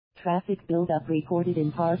Traffic buildup reported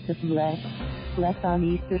in parts of SLEX on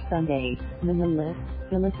Easter Sunday, Manila,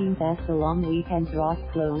 Philippines as the long weekend draws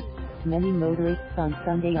close. Many motorists on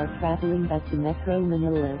Sunday are traveling back to Metro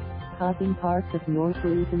Manila, causing parts of North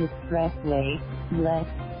Luzon Expressway, NLEX,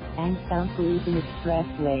 and South Luzon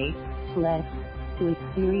Expressway, SLEX, to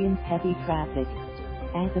experience heavy traffic.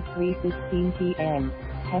 As of 3:16 p.m.,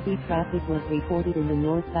 heavy traffic was reported in the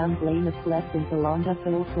northbound lane of SLEX in Calamba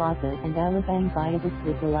Toll Plaza and Alabang viaduct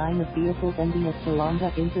with the line of vehicles ending at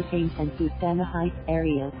Calamba Interchange and Susana Heights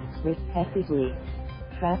area, respectively.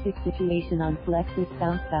 Traffic situation on SLEX's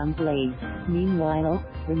southbound lane, meanwhile,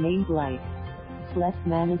 remained light. SLEX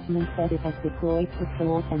management said it has deployed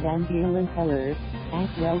patrols and ambulant tellers, as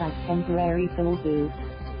well as temporary toll booths,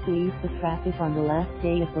 to ease the traffic on the last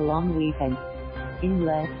day of the long weekend. In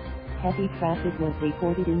NLEX, heavy traffic was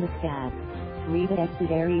reported in the Rita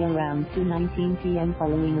exit area around 2:19 p.m.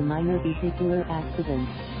 following a minor vehicular accident.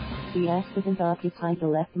 The accident occupied the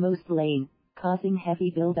leftmost lane, causing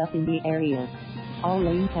heavy buildup in the area. All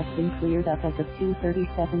lanes have been cleared up as of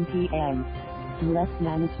 2:37 p.m. NLEX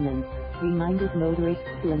management reminded motorists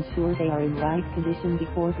to ensure they are in right condition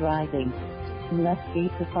before driving. NLEX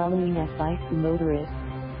gave the following advice to motorists: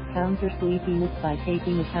 counter sleepiness by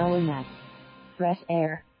taking a power nap. Fresh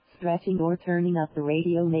air, stretching or turning up the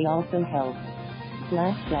radio may also help.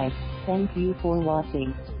 Thank you for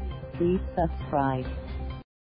watching. Please subscribe.